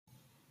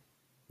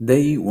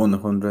Day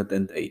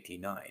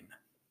 189.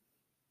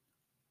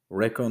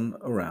 Recon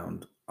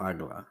around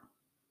Aghla.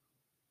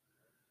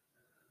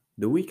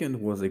 The weekend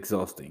was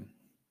exhausting,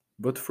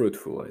 but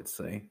fruitful, I'd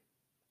say.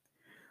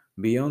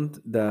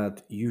 Beyond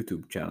that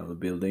YouTube channel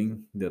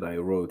building that I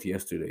wrote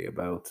yesterday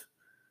about,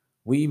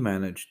 we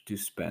managed to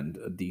spend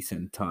a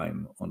decent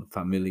time on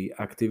family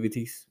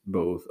activities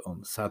both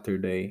on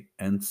Saturday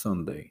and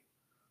Sunday,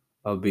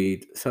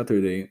 albeit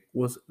Saturday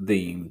was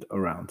themed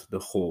around the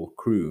whole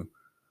crew,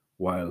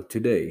 while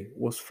today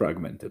was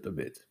fragmented a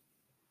bit.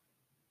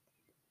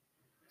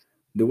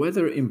 The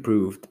weather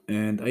improved,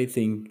 and I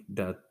think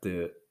that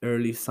the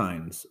early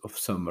signs of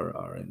summer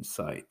are in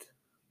sight.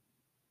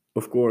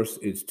 Of course,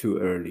 it's too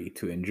early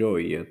to enjoy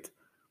yet,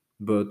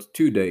 but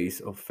 2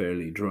 days of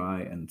fairly dry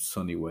and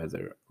sunny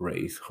weather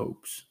raise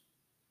hopes.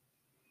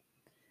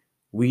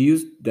 We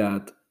used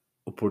that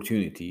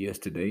opportunity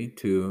yesterday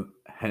to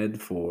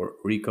head for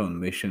Recon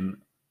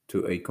mission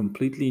to a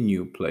completely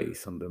new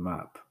place on the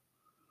map.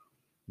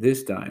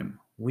 This time,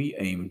 we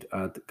aimed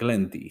at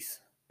Glenties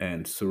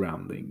and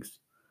surroundings,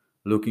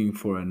 looking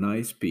for a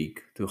nice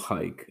peak to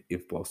hike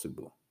if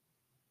possible.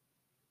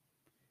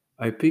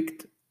 I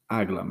picked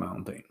Aghla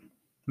Mountain,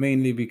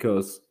 mainly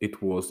because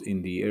it was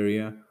in the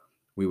area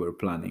we were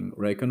planning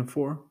Recon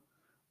for,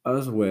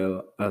 as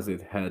well as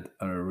it had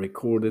a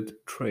recorded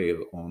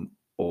trail on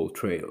all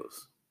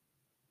trails.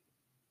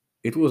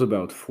 It was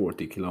about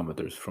 40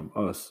 kilometers from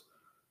us,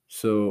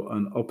 so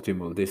an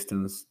optimal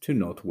distance to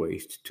not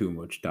waste too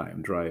much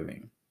time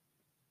driving.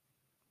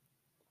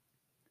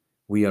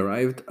 We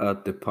arrived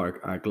at the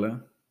Park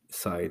Aghla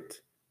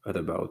site at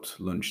about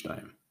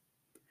lunchtime.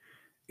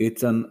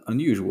 It's an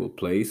unusual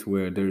place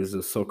where there is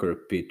a soccer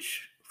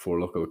pitch for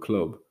local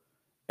club,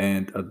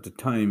 and at the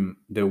time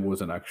there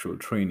was an actual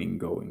training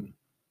going.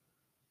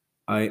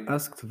 I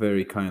asked a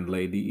very kind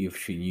lady if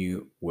she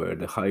knew where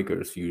the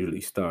hikers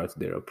usually start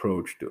their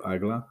approach to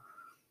Agla,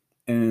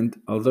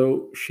 and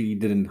although she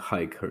didn't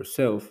hike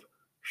herself,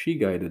 she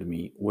guided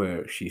me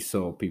where she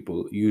saw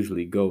people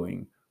usually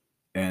going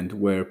and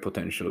where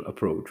potential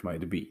approach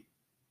might be.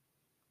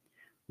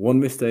 One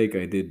mistake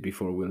I did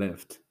before we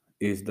left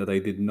is that I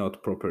did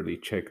not properly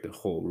check the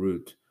whole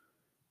route.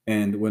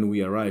 And when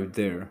we arrived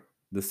there,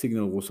 the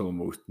signal was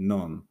almost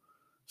none,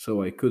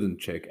 so I couldn't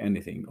check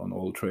anything on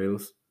all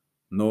trails,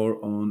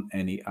 nor on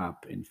any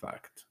app, in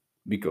fact,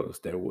 because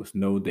there was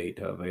no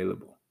data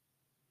available.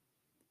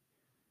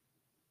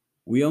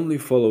 We only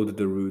followed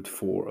the route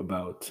for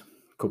about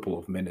a couple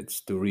of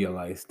minutes to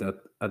realize that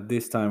at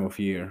this time of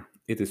year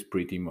it is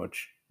pretty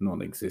much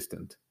non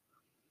existent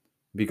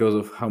because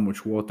of how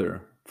much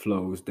water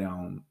flows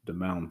down the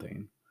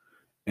mountain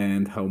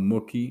and how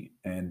mucky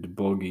and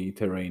boggy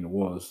terrain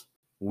was.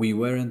 We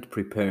weren't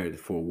prepared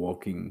for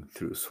walking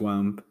through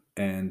swamp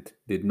and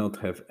did not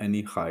have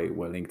any high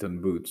Wellington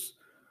boots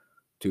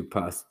to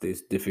pass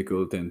this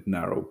difficult and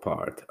narrow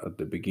part at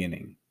the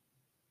beginning.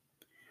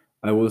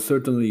 I will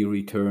certainly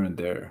return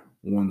there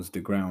once the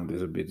ground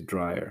is a bit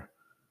drier,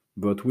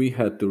 but we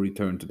had to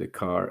return to the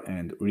car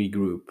and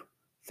regroup,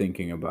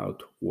 thinking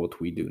about what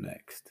we do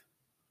next.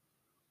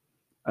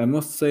 I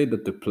must say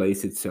that the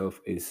place itself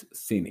is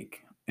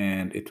scenic,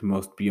 and it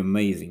must be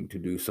amazing to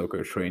do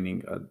soccer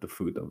training at the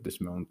foot of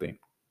this mountain.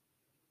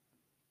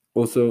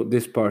 Also,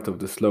 this part of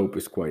the slope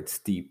is quite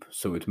steep,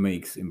 so it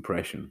makes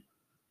impression,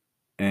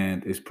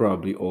 and is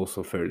probably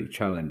also fairly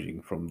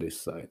challenging from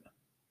this side.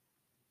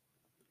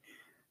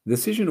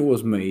 Decision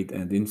was made,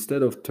 and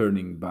instead of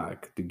turning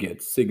back to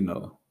get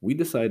signal, we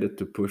decided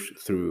to push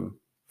through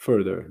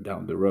further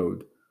down the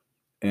road.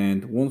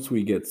 And once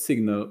we get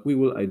signal, we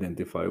will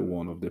identify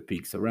one of the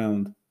peaks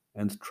around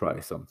and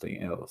try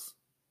something else.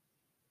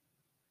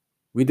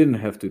 We didn't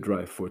have to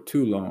drive for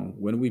too long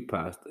when we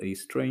passed a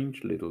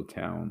strange little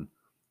town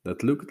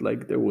that looked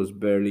like there was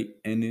barely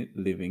any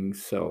living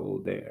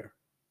soul there.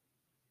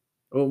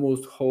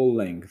 Almost whole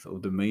length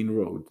of the main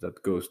road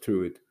that goes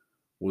through it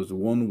was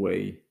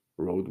one-way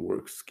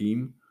roadwork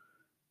scheme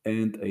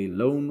and a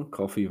lone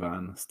coffee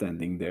van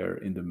standing there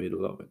in the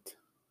middle of it.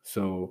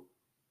 So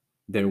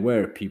there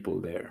were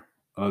people there,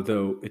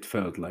 although it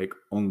felt like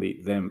only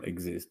them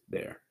exist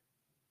there.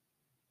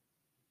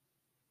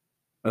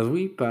 As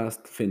we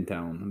passed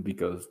Fintown,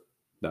 because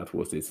that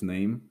was its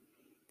name,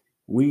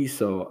 we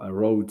saw a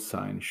road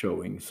sign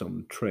showing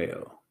some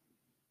trail.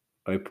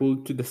 I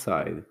pulled to the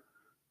side,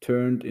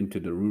 turned into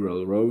the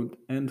rural road,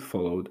 and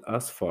followed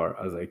as far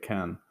as I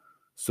can,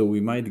 so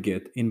we might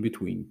get in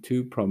between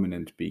two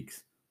prominent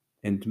peaks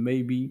and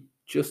maybe,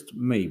 just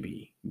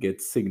maybe, get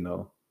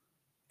signal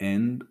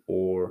and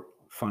or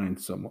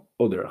find some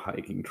other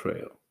hiking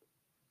trail.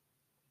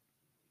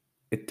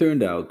 It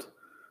turned out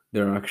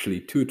there are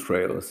actually two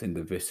trails in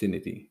the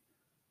vicinity,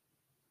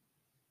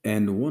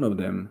 and one of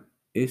them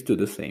is to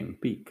the same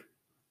peak,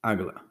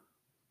 Agla,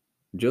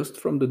 just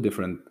from the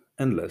different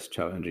and less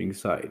challenging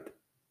side.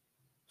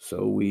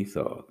 So we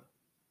thought.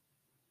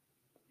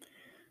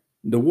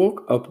 The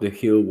walk up the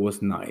hill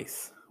was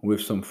nice, with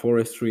some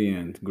forestry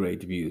and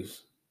great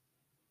views.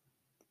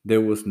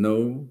 There was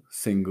no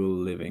single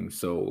living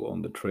soul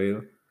on the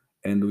trail,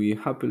 and we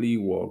happily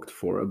walked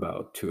for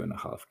about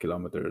 2.5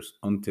 kilometers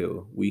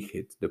until we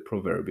hit the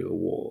proverbial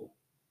wall.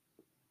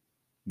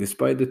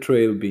 Despite the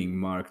trail being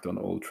marked on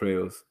all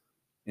trails,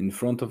 in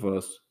front of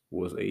us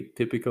was a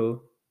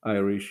typical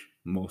Irish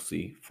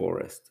mossy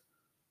forest,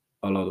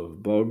 a lot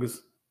of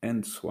bogs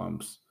and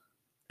swamps,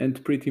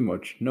 and pretty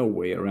much no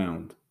way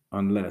around,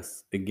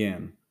 unless,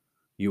 again,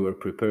 you were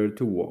prepared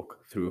to walk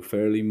through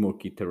fairly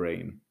mucky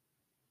terrain,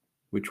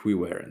 which we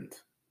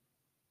weren't.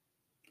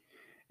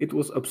 It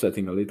was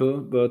upsetting a little,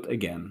 but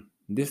again,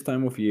 this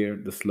time of year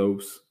the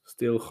slopes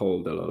still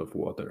hold a lot of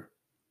water,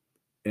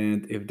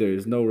 and if there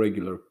is no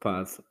regular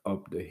path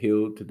up the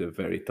hill to the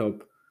very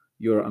top,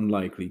 you are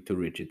unlikely to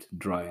reach it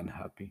dry and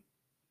happy.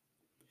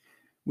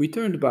 We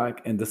turned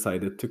back and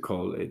decided to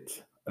call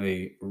it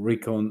a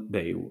Recon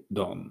Day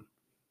Dawn.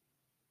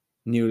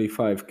 Nearly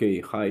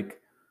 5k hike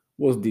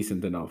was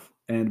decent enough,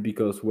 and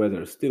because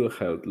weather still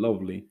held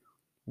lovely,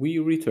 we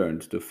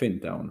returned to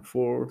Fintown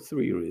for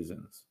three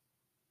reasons.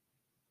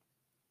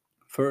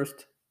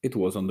 First, it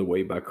was on the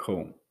way back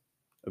home,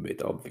 a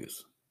bit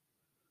obvious.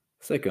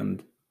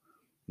 Second,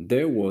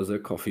 there was a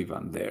coffee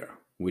van there,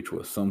 which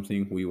was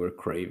something we were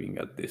craving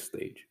at this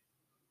stage.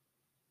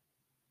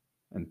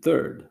 And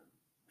third,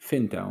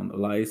 Fintown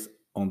lies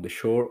on the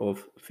shore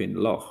of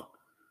Finloch,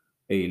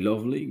 a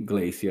lovely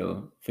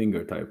glacial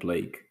finger-type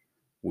lake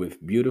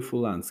with beautiful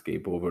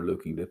landscape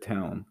overlooking the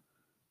town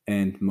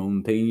and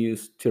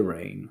mountainous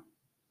terrain.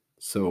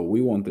 So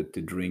we wanted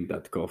to drink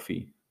that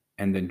coffee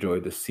and enjoy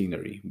the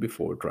scenery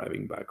before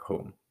driving back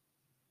home.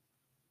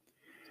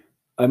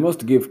 I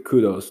must give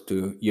kudos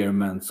to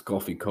Yerman's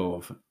Coffee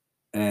Cove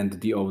and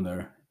the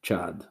owner,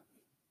 Chad.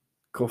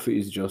 Coffee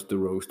is just the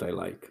roast I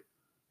like.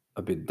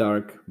 A bit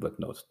dark, but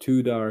not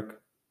too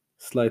dark,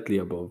 slightly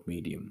above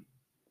medium.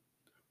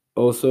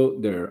 Also,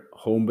 their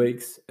home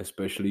bakes,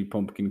 especially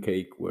pumpkin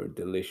cake, were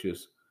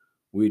delicious,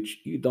 which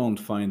you don't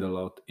find a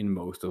lot in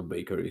most of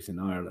bakeries in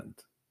Ireland.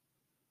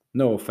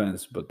 No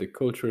offense, but the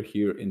culture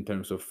here in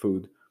terms of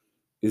food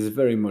is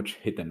very much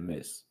hit and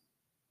miss.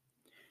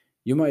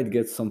 You might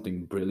get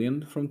something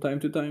brilliant from time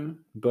to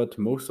time, but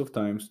most of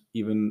times,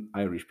 even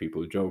Irish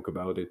people joke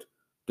about it,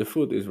 the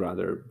food is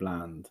rather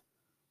bland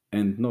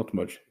and not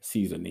much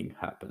seasoning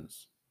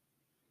happens.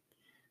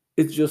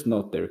 It's just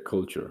not their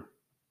culture,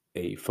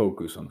 a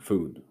focus on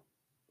food.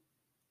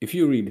 If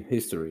you read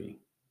history,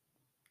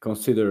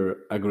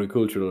 consider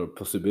agricultural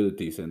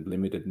possibilities and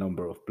limited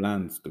number of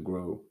plants to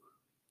grow,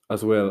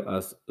 as well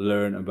as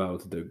learn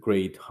about the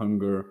Great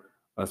Hunger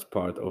as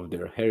part of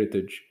their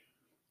heritage,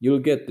 you'll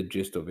get the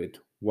gist of it,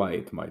 why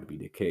it might be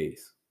the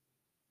case.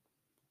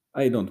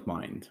 I don't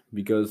mind,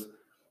 because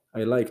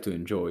I like to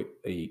enjoy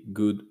a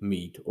good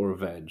meat or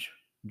veg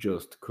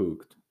just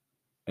cooked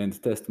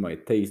and test my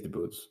taste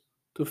buds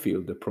to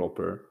feel the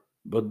proper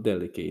but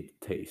delicate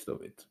taste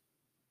of it.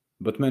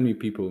 But many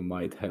people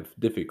might have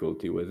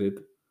difficulty with it,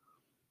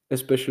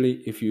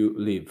 especially if you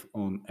live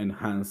on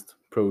enhanced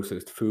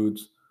processed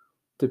foods,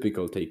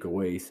 typical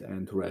takeaways,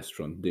 and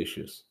restaurant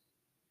dishes.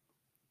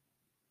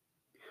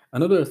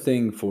 Another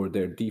thing for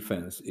their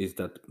defense is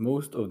that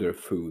most of their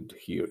food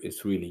here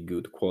is really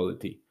good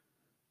quality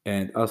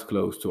and as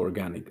close to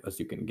organic as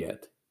you can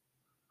get,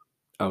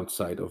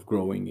 outside of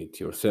growing it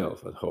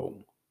yourself at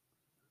home.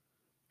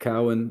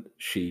 Cow and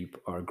sheep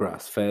are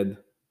grass fed,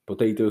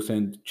 potatoes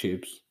and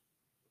chips,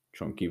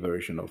 chunky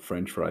version of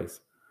french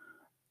fries,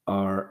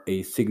 are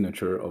a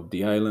signature of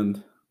the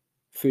island.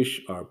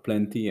 Fish are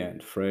plenty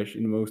and fresh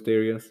in most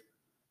areas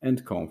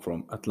and come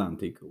from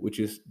Atlantic, which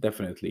is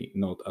definitely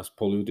not as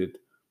polluted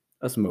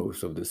as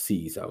most of the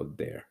seas out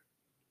there.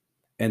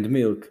 And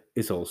milk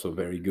is also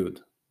very good,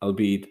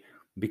 albeit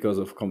because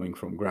of coming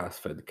from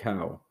grass-fed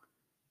cow,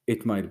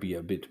 it might be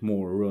a bit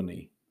more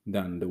runny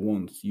than the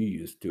ones you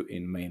used to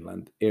in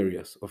mainland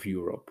areas of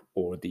Europe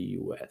or the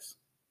US.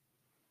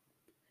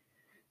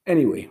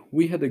 Anyway,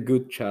 we had a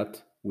good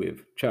chat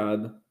with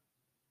Chad,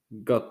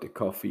 got the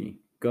coffee,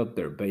 got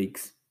their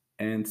bakes,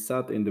 and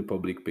sat in the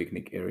public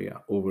picnic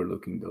area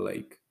overlooking the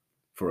lake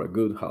for a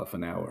good half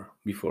an hour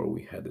before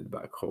we headed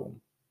back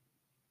home.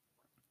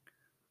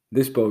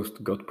 This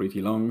post got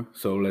pretty long,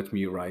 so let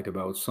me write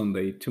about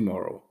Sunday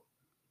tomorrow.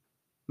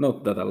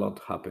 Not that a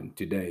lot happened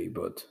today,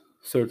 but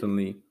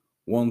certainly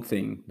one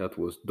thing that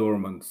was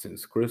dormant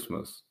since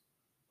Christmas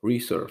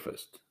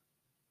resurfaced,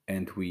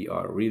 and we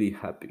are really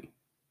happy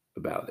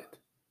about it.